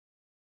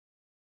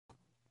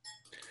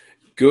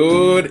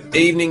Good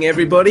evening,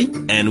 everybody,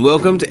 and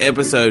welcome to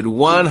episode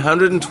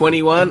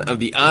 121 of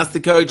the Ask the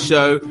Coach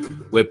show,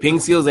 where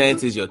Pink Seals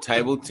answers your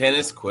table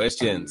tennis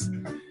questions.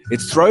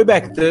 It's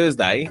Throwback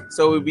Thursday,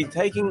 so we'll be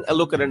taking a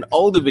look at an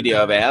older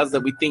video of ours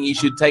that we think you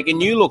should take a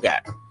new look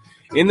at.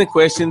 In the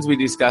questions, we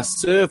discuss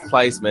serve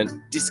placement,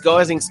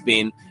 disguising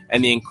spin,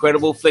 and the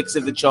incredible flicks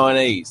of the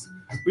Chinese.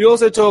 We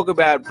also talk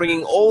about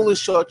bringing all the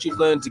shots you've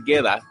learned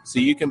together so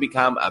you can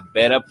become a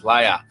better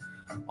player.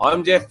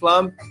 I'm Jeff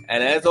Plum,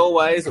 and as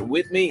always,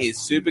 with me is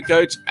Super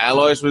Coach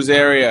Alois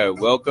Rosario.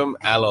 Welcome,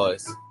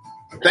 Alois.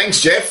 Thanks,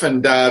 Jeff,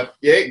 and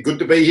good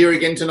to be here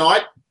again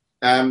tonight.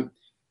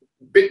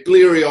 Bit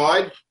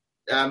bleary-eyed.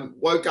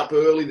 Woke up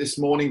early this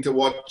morning to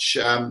watch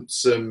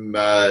some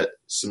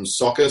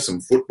soccer, some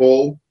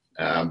football.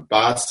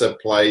 Barca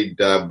played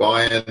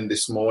Bayern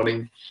this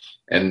morning,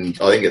 and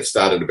I think it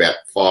started about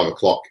 5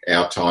 o'clock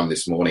our time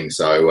this morning.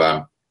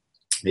 So,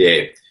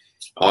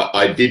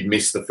 I did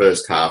miss the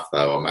first half,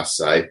 though, I must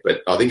say.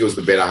 But I think it was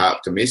the better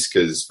half to miss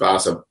because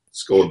Barca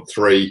scored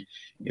 3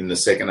 in the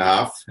second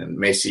half and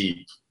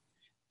Messi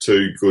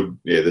 2 good.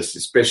 Yeah, this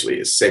especially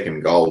his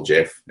second goal,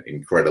 Jeff.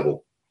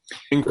 Incredible.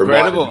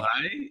 Incredible,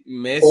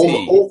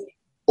 Messi.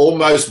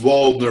 Almost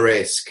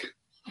Waldner-esque.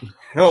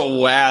 Oh,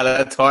 wow.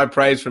 That's high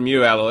praise from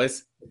you,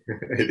 Alois.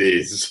 It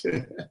is.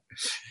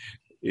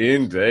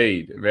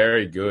 Indeed.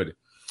 Very good.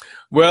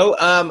 Well,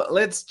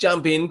 let's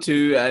jump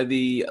into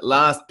the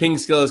last Pink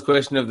Skillers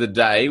question of the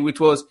day, which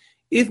was,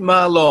 if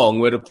Ma Long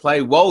were to play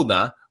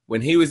Waldner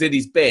when he was at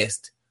his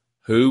best,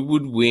 who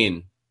would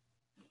win?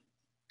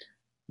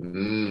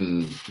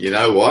 You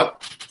know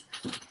what?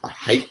 I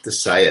hate to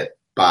say it,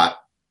 but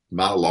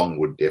Ma Long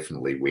would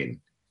definitely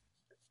win.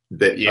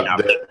 The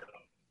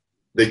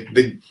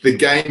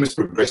game has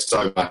progressed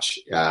so much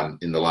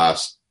in the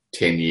last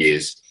 10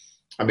 years.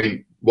 I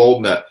mean,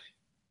 Waldner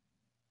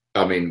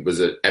was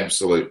an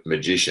absolute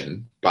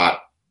magician, but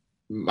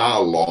Ma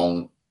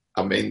Long,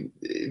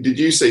 did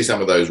you see some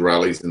of those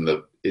rallies at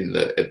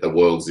the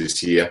Worlds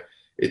this year?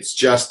 It's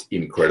just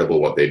incredible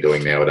what they're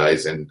doing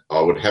nowadays, and I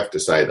would have to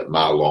say that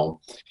Ma Long,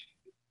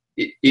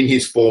 in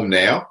his form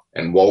now,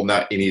 and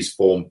Waldner in his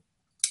form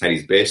at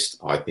his best,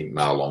 I think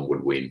Ma Long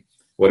would win.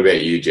 What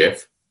about you,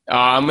 Jeff?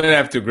 I'm going to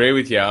have to agree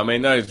with you. I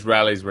mean, those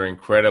rallies were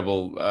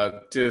incredible.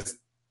 Just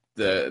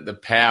the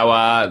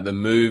power, the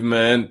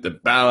movement, the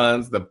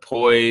balance, the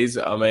poise.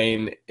 I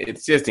mean,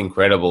 it's just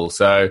incredible.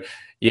 So,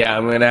 yeah,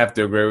 I'm going to have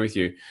to agree with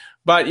you.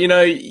 But,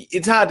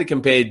 it's hard to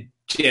compare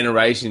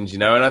generations,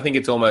 and I think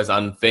it's almost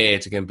unfair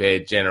to compare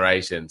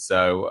generations.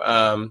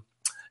 So,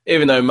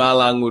 even though Ma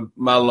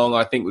Long,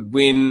 I think, would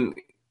win,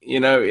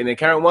 in the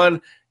current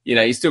one,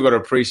 you still got to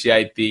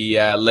appreciate the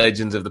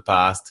legends of the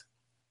past.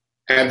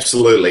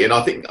 Absolutely. And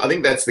I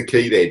think that's the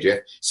key there, Jeff.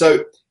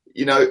 So,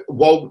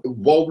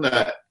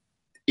 Waldner,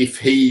 if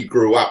he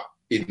grew up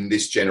in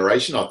this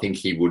generation, I think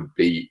he would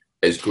be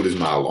as good as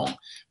Ma Long.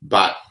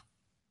 But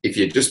if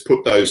you just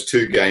put those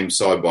two games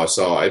side by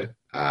side,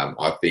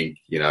 I think,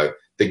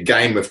 the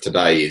game of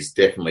today is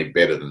definitely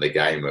better than the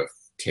game of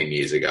 10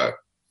 years ago.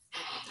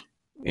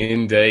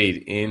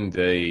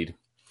 Indeed.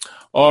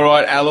 All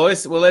right,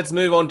 Alois. Well, let's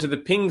move on to the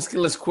Pink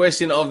Skillers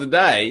question of the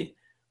day,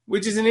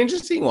 which is an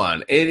interesting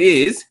one. It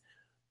is,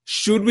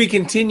 should we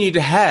continue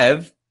to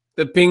have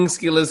the Pink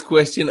Skillers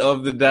question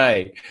of the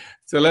day?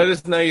 So let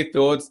us know your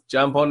thoughts.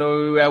 Jump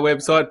onto our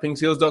website,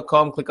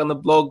 pinkseals.com, click on the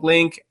blog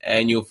link,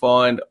 and you'll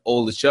find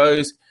all the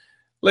shows.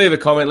 Leave a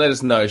comment, let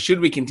us know. Should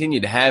we continue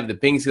to have the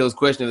Pink Seals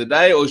question of the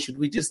day, or should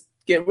we just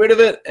get rid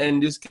of it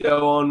and just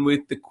go on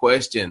with the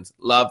questions?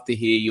 Love to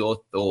hear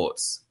your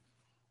thoughts.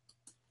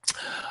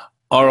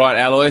 All right,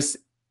 Alois.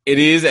 It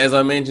is, as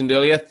I mentioned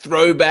earlier,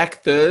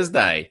 Throwback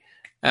Thursday.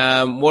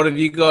 What have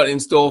you got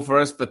in store for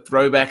us for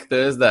Throwback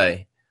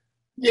Thursday?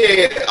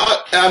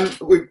 Yeah,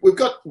 we've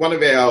got one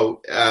of our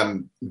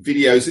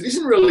videos. It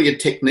isn't really a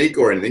technique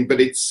or anything, but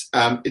it's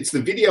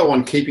the video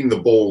on keeping the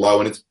ball low,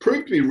 and it's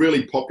proved to be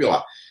really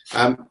popular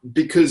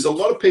because a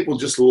lot of people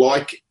just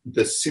like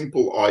the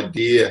simple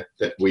idea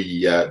that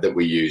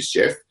we use,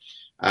 Jeff.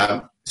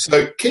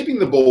 So keeping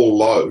the ball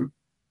low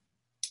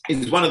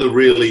is one of the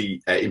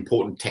really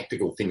important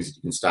tactical things that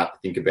you can start to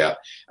think about.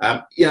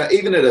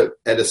 Even at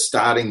a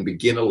starting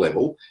beginner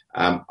level,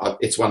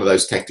 it's one of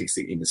those tactics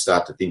that you can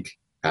start to think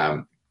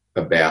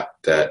about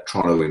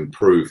trying to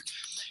improve.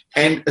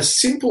 And a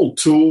simple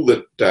tool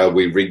that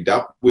we rigged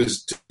up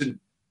was to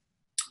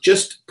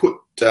just put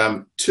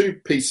 2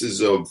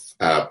 pieces of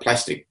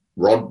plastic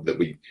rod that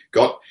we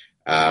got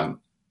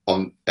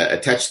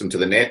attach them to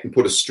the net and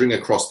put a string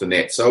across the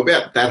net. So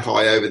about that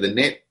high over the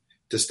net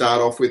to start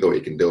off with, or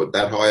you can do it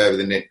that high over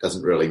the net,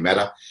 doesn't really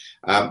matter.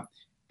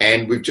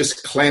 And we've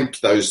just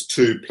clamped those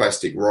 2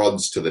 plastic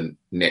rods to the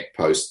net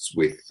posts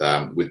with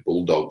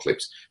bulldog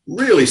clips.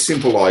 Really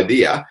simple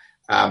idea,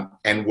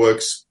 and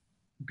works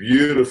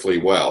beautifully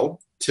well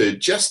to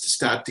just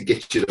start to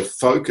get you to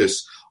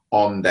focus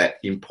on that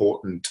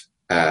important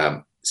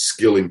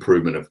skill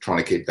improvement of trying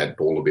to keep that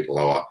ball a bit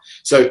lower.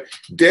 So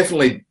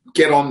definitely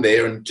get on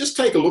there and just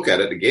take a look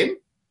at it again.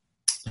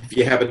 If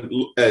you haven't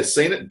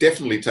seen it,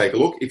 definitely take a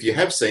look. If you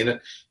have seen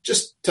it,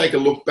 just take a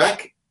look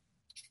back.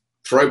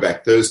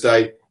 Throwback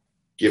Thursday,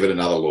 give it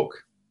another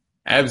look.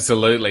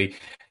 Absolutely.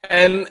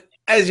 And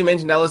as you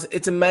mentioned, Alice,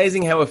 it's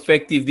amazing how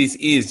effective this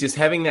is. Just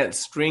having that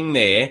string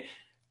there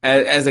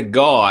as a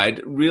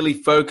guide really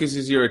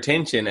focuses your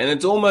attention. And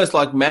it's almost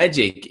like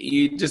magic.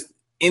 You just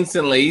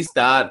instantly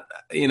start,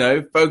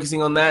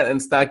 focusing on that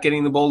and start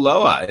getting the ball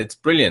lower. It's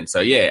brilliant. So,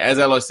 yeah, as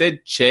Alice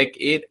said, check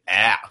it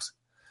out.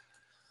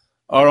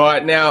 All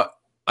right. Now,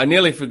 I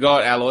nearly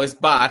forgot, Alois,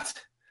 but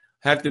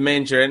I have to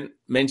mention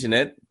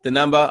it. The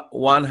number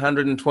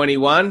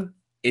 121,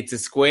 it's a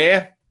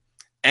square,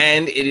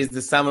 and it is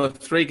the sum of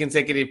 3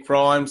 consecutive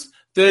primes,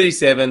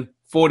 37,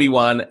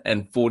 41,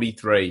 and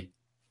 43.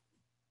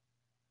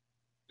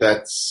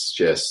 That's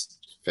just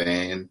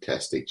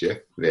fantastic, Jeff.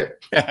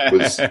 Yeah,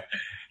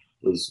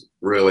 was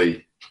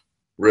really,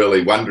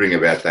 really wondering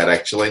about that,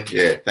 actually.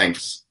 Yeah,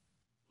 thanks.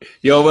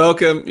 You're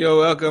welcome. You're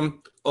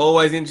welcome.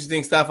 Always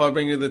interesting stuff I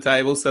bring to the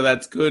table, so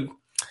that's good.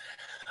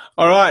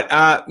 All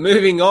right,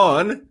 moving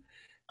on.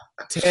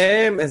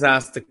 Tam has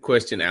asked a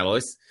question,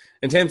 Alois,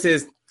 and Tam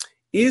says,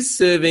 is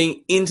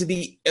serving into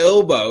the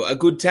elbow a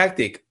good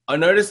tactic? I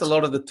notice a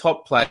lot of the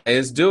top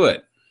players do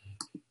it.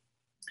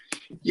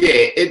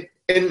 Yeah,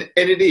 and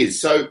it is.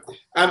 So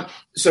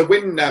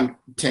when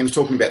Tam's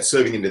talking about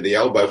serving into the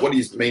elbow, what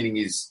he's meaning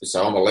is,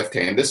 so I'm a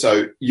left-hander,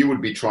 so you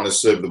would be trying to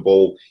serve the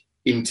ball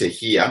into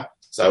here,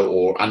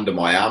 or under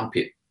my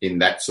armpit in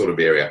that sort of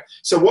area.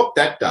 So what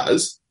that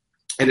does,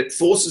 and it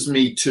forces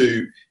me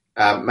to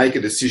make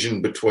a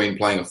decision between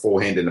playing a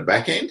forehand and a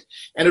backhand.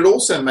 And it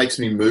also makes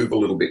me move a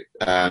little bit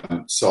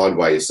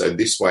sideways, so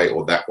this way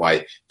or that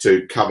way,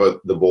 to cover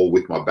the ball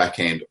with my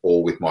backhand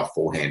or with my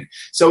forehand.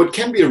 So it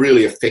can be a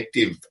really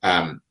effective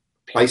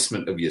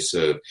placement of your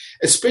serve,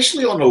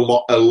 especially on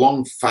a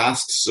long,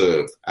 fast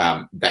serve.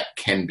 That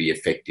can be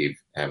effective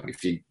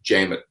if you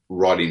jam it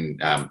right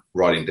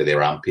into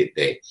their armpit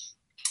there.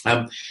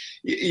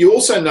 You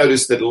also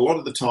notice that a lot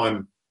of the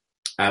time,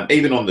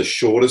 even on the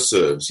shorter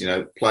serves,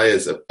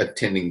 players are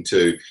tending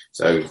to,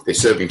 so if they're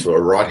serving to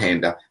a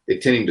right-hander, they're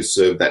tending to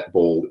serve that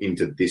ball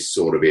into this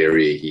sort of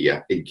area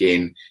here,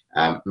 again,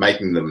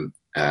 making them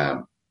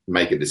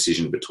make a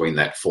decision between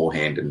that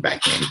forehand and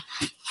backhand.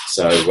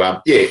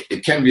 So,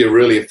 it can be a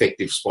really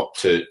effective spot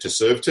to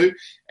serve to,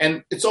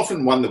 and it's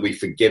often one that we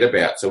forget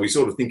about. So we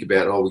sort of think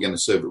about, we're going to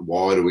serve it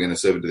wide, or we're going to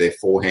serve it to their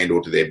forehand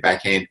or to their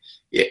backhand.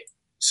 Yeah,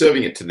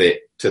 serving it to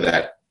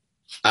that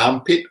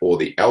armpit or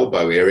the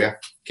elbow area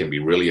can be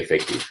really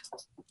effective.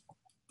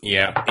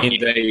 Yeah,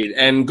 indeed.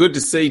 And good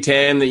to see,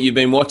 Tam, that you've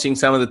been watching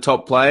some of the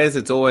top players.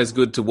 It's always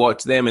good to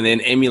watch them and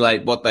then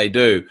emulate what they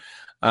do.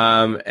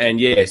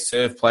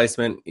 Serve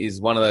placement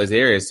is one of those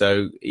areas.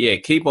 So,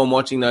 keep on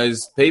watching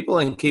those people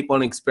and keep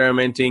on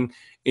experimenting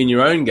in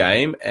your own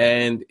game,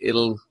 and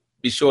it'll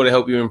be sure to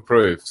help you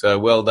improve. So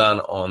well done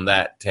on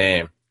that,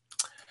 Tam.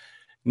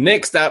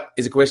 Next up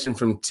is a question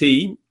from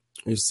T,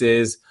 who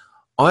says,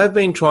 I've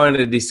been trying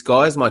to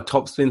disguise my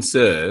topspin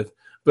serve,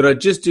 but I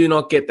just do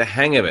not get the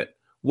hang of it.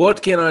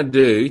 What can I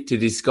do to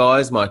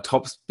disguise my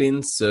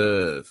topspin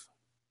serve?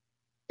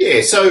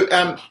 Yeah, so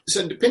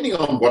depending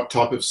on what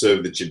type of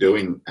serve that you're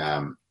doing,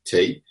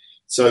 T,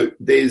 so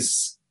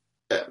there's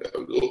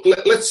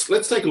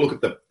let's take a look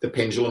at the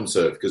pendulum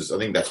serve, because I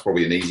think that's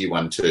probably an easy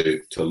one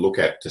to look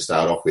at to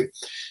start off with.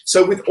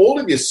 So with all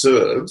of your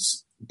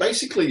serves,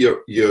 basically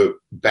your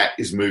bat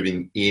is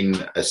moving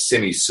in a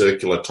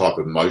semicircular type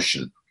of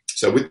motion.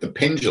 So with the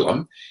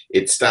pendulum,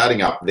 it's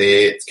starting up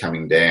there, it's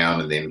coming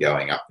down and then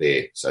going up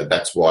there. So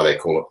that's why they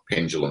call it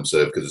pendulum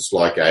serve, because it's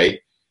like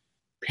a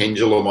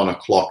pendulum on a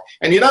clock.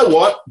 And you know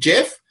what,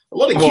 Jeff? A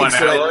lot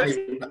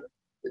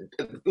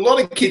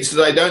of kids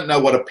today don't know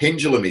what a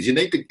pendulum is.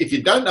 If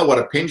you don't know what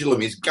a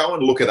pendulum is, go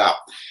and look it up.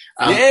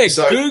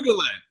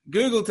 Google it.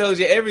 Google tells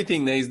you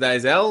everything these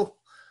days, Al.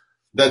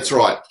 That's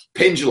right.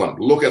 Pendulum.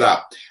 Look it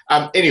up.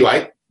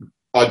 Anyway,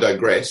 I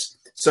digress.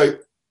 So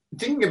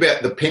thinking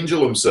about the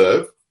pendulum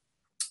serve,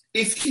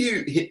 if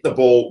you hit the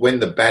ball when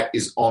the bat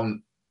is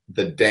on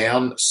the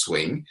down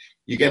swing,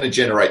 you're going to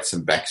generate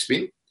some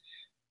backspin.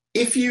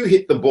 If you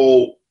hit the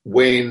ball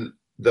when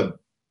the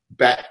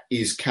bat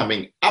is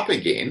coming up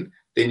again,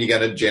 then you're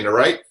going to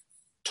generate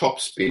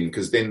topspin,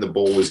 because then the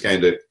ball is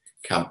going to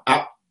come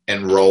up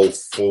and roll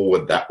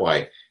forward that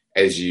way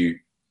as you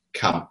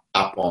come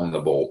up on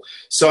the ball.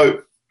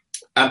 So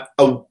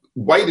a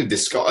way to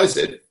disguise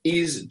it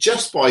is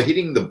just by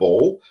hitting the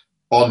ball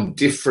on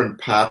different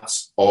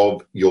parts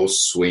of your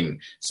swing.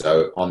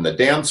 So on the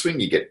downswing,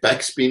 you get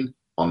backspin.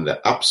 On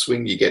the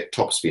upswing, you get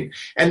topspin.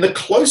 And the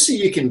closer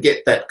you can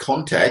get that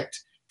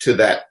contact to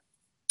that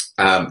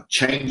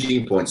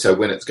changing point, so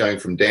when it's going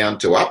from down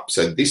to up,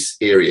 so this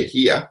area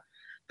here,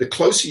 the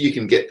closer you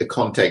can get the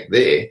contact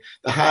there,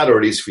 the harder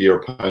it is for your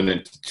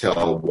opponent to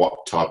tell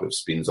what type of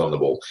spin's on the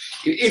ball.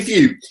 If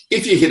you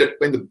hit it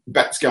when the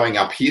bat's going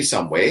up here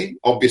somewhere,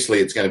 obviously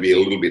it's going to be a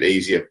little bit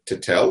easier to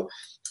tell,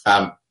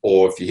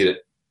 or if you hit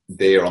it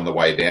there on the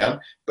way down.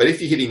 But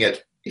if you're hitting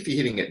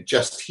it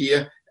just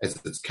here as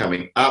it's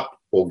coming up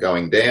or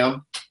going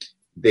down,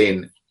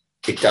 then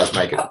it does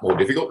make it more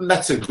difficult. And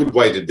that's a good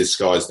way to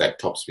disguise that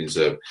topspin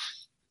serve.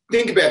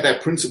 Think about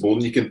that principle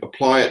and you can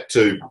apply it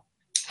to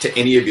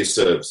any of your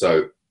serves.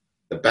 So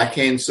the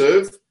backhand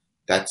serve,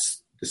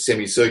 that's the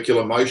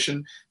semicircular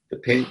motion.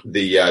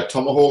 The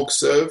tomahawk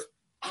serve,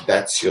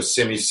 that's your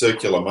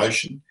semicircular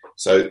motion.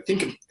 So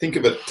think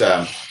of it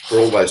for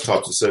all those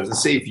types of serves and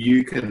see if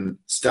you can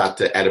start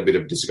to add a bit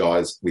of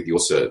disguise with your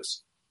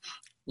serves.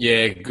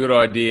 Yeah, good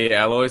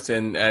idea, Alois,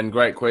 and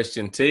great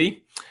question,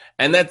 T.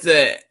 And that's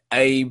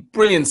a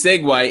brilliant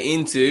segue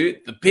into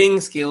the Ping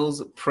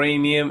Skills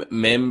Premium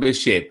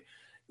membership.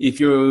 If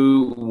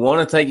you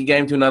want to take your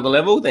game to another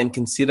level, then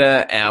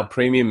consider our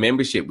premium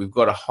membership. We've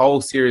got a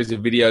whole series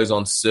of videos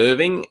on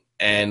serving,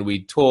 and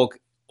we talk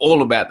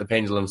all about the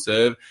pendulum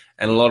serve,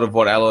 and a lot of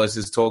what Alois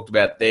has talked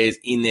about there's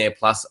in there,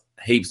 plus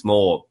heaps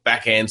more.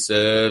 Backhand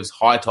serves,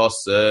 high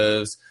toss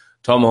serves,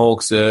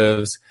 tomahawk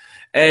serves.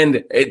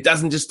 And it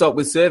doesn't just stop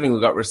with serving.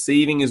 We've got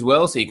receiving as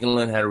well, so you can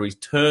learn how to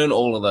return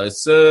all of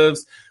those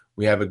serves.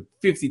 We have a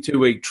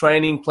 52-week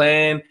training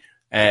plan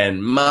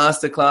and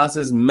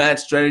masterclasses, match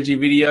strategy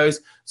videos.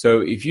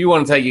 So if you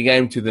want to take your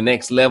game to the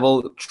next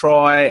level,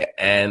 try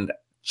and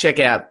check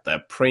out the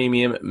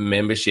premium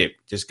membership.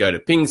 Just go to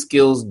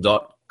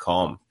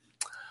pingskills.com.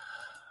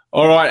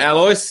 All right,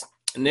 Alois,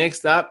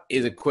 next up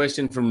is a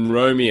question from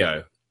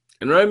Romeo.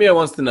 And Romeo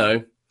wants to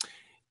know,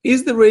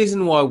 is the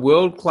reason why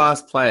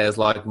world-class players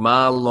like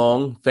Ma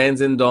Long, Fan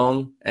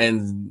Zhendong,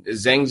 and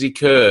Zhang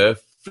Jike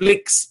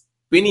flick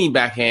spinny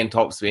backhand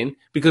topspin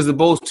because the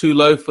ball's too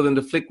low for them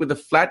to flick with a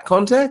flat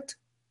contact?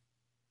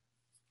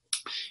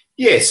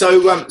 Yeah, so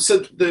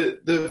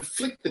the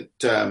flick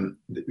that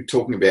we're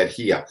talking about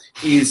here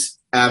is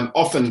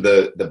often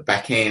the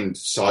backhand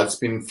side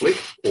spin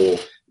flick or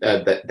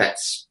that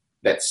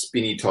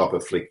spinny type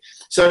of flick.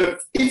 So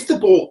if the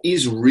ball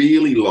is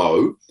really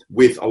low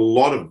with a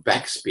lot of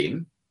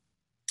backspin,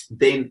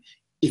 then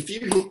if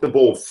you hit the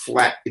ball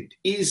flat, it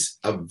is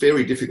a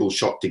very difficult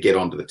shot to get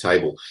onto the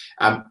table.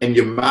 And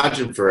your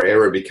margin for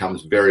error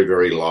becomes very,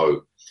 very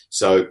low.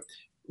 So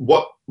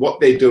what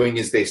they're doing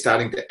is they're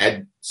starting to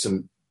add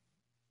some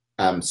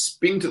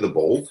spin to the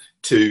ball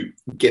to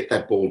get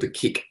that ball to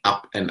kick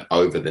up and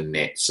over the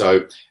net.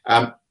 So,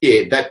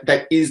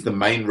 that is the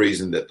main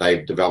reason that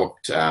they've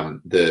developed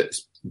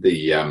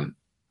the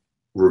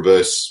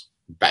reverse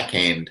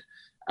backhand,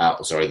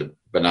 the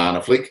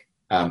banana flick.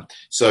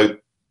 So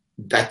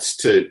that's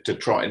to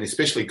try and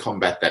especially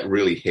combat that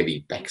really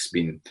heavy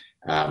backspin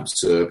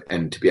serve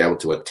and to be able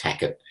to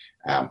attack it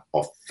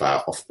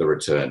off the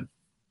return.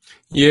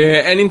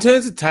 Yeah, and in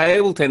terms of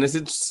table tennis,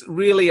 it's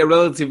really a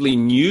relatively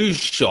new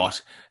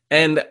shot,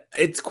 and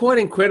it's quite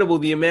incredible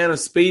the amount of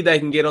speed they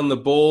can get on the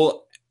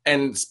ball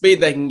and speed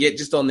they can get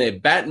just on their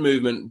bat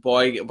movement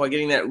by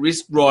getting that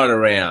wrist right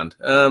around.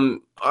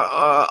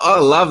 I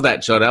love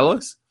that shot,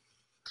 Alois.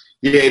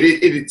 Yeah,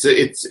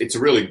 it's a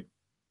really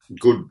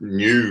good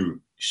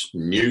new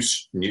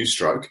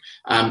stroke,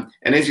 and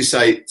as you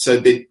say, so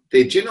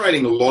they're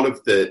generating a lot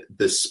of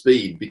the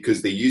speed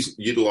because they're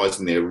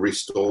utilizing their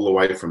wrist all the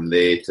way from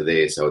there to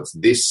there. So it's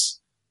this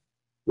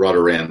right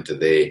around to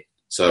there.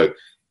 So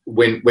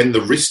when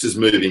the wrist is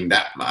moving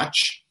that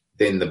much,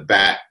 then the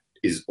bat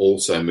is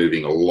also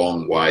moving a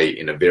long way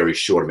in a very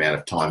short amount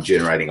of time,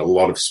 generating a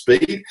lot of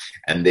speed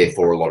and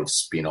therefore a lot of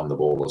spin on the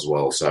ball as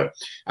well. So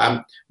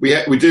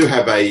we do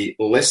have a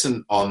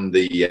lesson on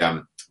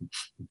the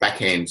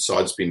backhand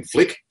side spin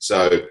flick.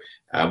 So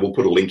we'll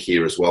put a link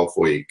here as well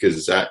for you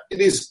because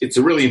it's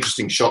a really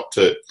interesting shot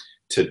to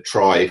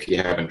try if you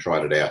haven't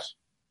tried it out.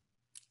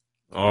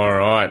 All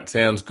right,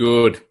 sounds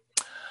good.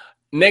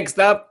 Next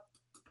up,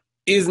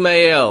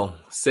 Ismael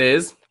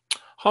says,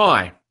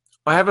 "Hi,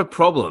 I have a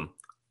problem.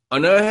 I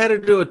know how to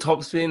do a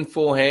topspin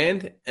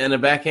forehand and a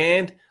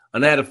backhand. I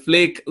know how to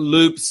flick,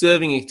 loop,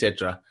 serving,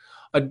 etc.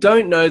 I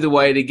don't know the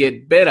way to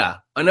get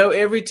better. I know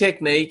every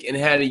technique and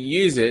how to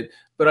use it,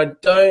 but I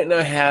don't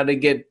know how to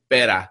get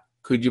better.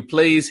 Could you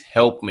please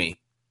help me?"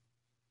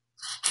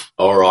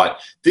 All right.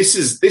 This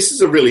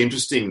is a really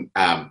interesting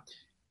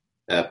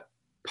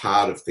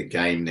part of the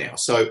game now.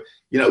 So,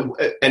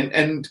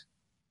 and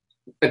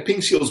at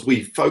Ping Skills,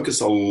 we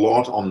focus a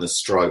lot on the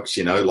strokes,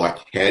 like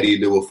how do you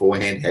do a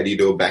forehand? How do you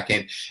do a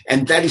backhand?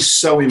 And that is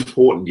so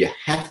important. You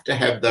have to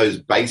have those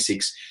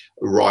basics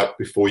right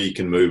before you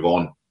can move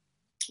on.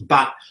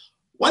 But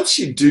once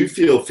you do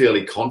feel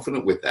fairly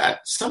confident with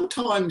that,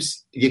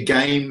 sometimes your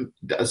game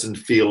doesn't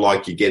feel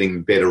like you're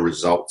getting better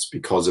results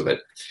because of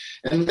it.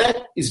 And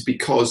that is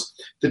because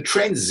the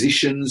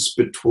transitions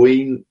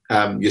between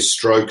your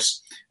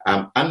strokes,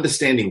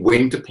 understanding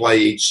when to play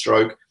each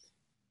stroke,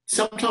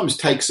 sometimes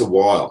takes a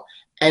while.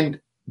 And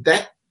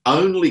that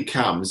only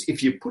comes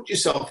if you put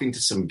yourself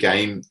into some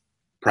game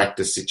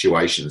practice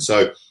situations.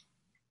 So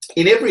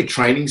in every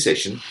training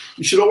session,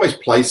 you should always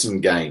play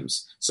some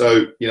games.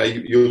 So,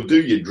 you'll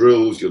do your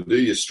drills, you'll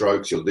do your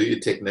strokes, you'll do your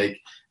technique,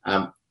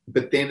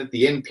 but then at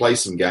the end, play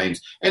some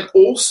games. And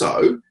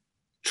also,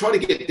 try to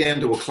get down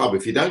to a club.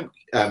 If you don't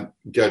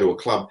go to a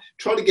club,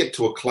 try to get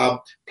to a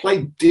club,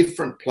 play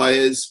different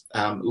players,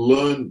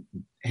 learn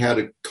how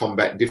to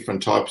combat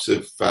different types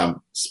of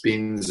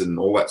spins and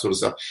all that sort of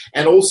stuff.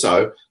 And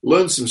also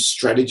learn some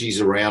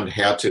strategies around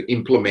how to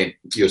implement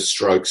your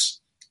strokes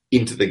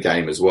into the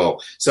game as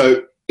well.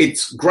 So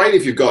it's great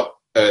if you've got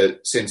a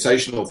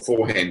sensational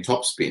forehand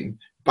topspin,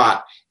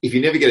 but if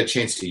you never get a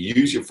chance to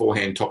use your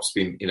forehand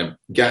topspin in a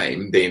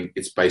game, then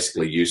it's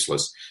basically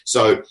useless.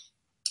 So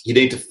you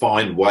need to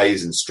find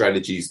ways and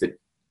strategies that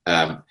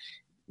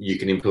you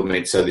can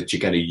implement so that you're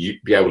going to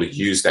be able to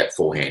use that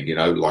forehand,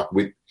 like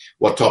with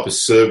what type of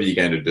serve you're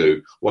going to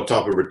do, what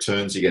type of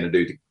returns you're going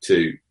to do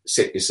to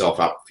set yourself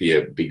up for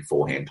your big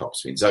forehand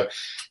topspin. So,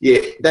 yeah,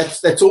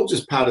 that's all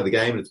just part of the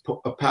game. It's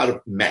a part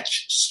of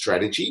match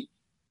strategy,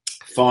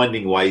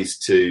 finding ways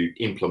to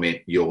implement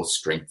your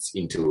strengths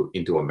into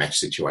a match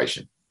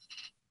situation.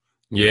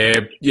 Yeah,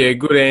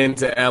 good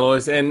answer,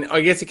 Alois. And I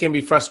guess it can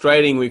be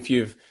frustrating if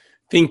you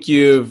think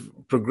you've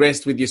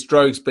progressed with your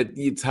strokes, but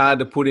it's hard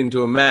to put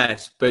into a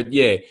match. But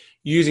yeah,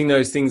 using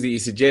those things that you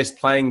suggest,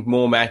 playing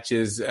more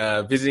matches,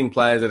 visiting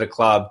players at a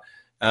club,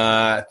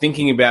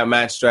 thinking about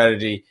match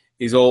strategy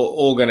is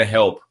all going to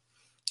help.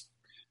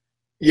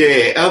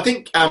 Yeah, I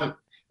think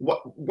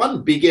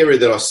one big area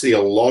that I see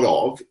a lot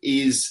of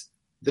is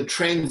the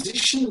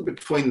transition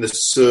between the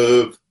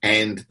serve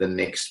and the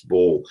next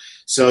ball.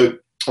 So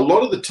a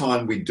lot of the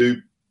time we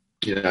do,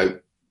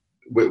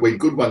 we're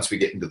good once we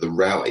get into the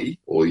rally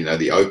or,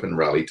 the open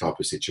rally type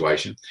of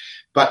situation.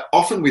 But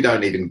often we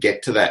don't even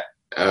get to that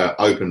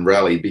open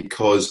rally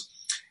because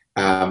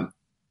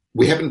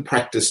we haven't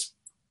practiced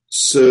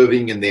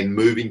serving and then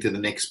moving to the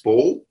next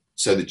ball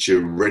so that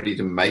you're ready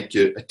to make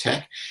your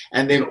attack.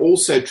 And then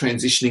also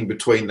transitioning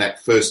between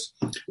that first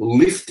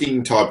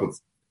lifting type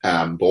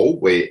of ball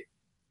where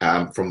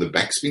from the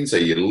backspin, so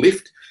you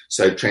lift.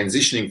 So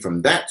transitioning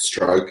from that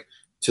stroke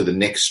to the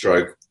next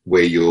stroke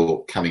where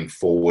you're coming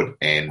forward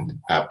and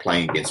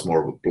playing against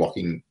more of a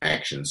blocking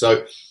action.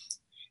 So,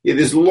 yeah,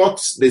 there's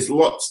lots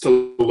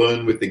to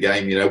learn with the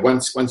game.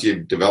 Once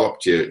you've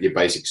developed your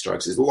basic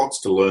strokes, there's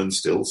lots to learn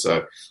still.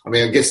 So, I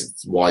guess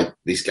it's why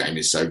this game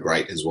is so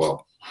great as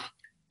well.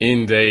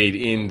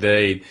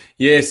 Indeed.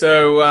 Yeah,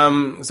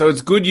 so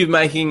it's good you're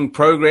making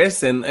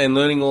progress and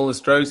learning all the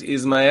strokes,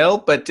 Ismail,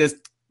 but just,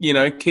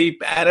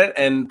 keep at it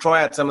and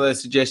try out some of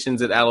those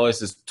suggestions that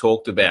Alois has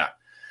talked about.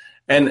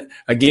 And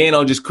again,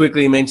 I'll just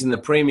quickly mention the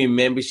premium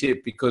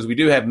membership because we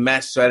do have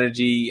match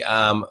strategy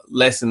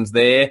lessons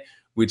there,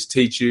 which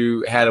teach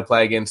you how to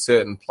play against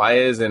certain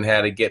players and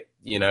how to get,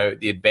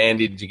 the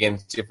advantage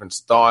against different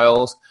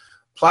styles.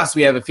 Plus,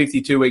 we have a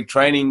 52-week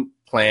training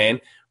plan,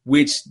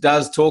 which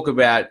does talk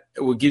about,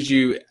 it gives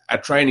you a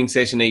training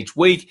session each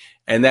week,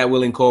 and that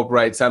will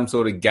incorporate some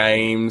sort of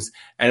games.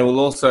 And it will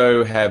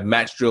also have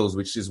match drills,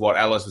 which is what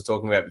Alois was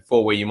talking about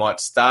before, where you might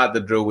start the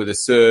drill with a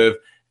serve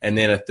and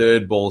then a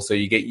third ball, so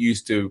you get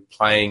used to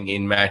playing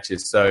in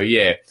matches. So,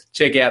 yeah,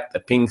 check out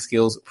the Ping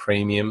Skills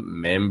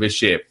Premium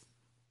membership.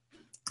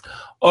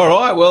 All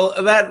right, well,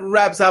 that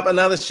wraps up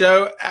another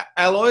show,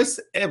 Alois,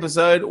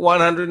 episode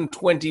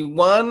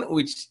 121,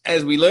 which,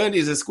 as we learned,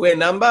 is a square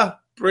number.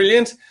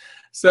 Brilliant.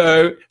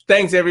 So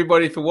thanks,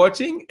 everybody, for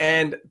watching,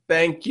 and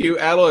thank you,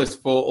 Alois,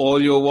 for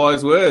all your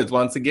wise words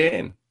once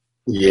again.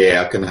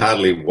 Yeah, I can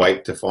hardly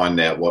wait to find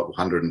out what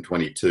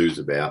 122 is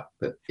about,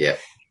 but, yeah.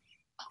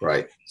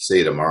 Great. See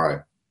you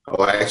tomorrow.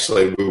 Oh,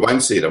 actually, we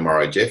won't see you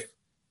tomorrow, Jeff.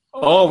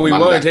 Oh, we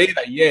Monday. Won't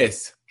either.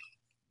 Yes.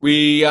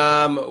 We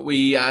are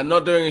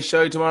not doing a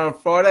show tomorrow on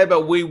Friday,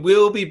 but we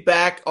will be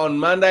back on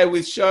Monday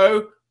with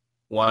show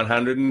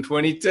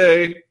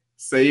 122.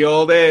 See you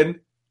all then.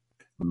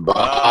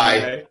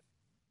 Bye.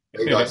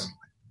 Hey, guys.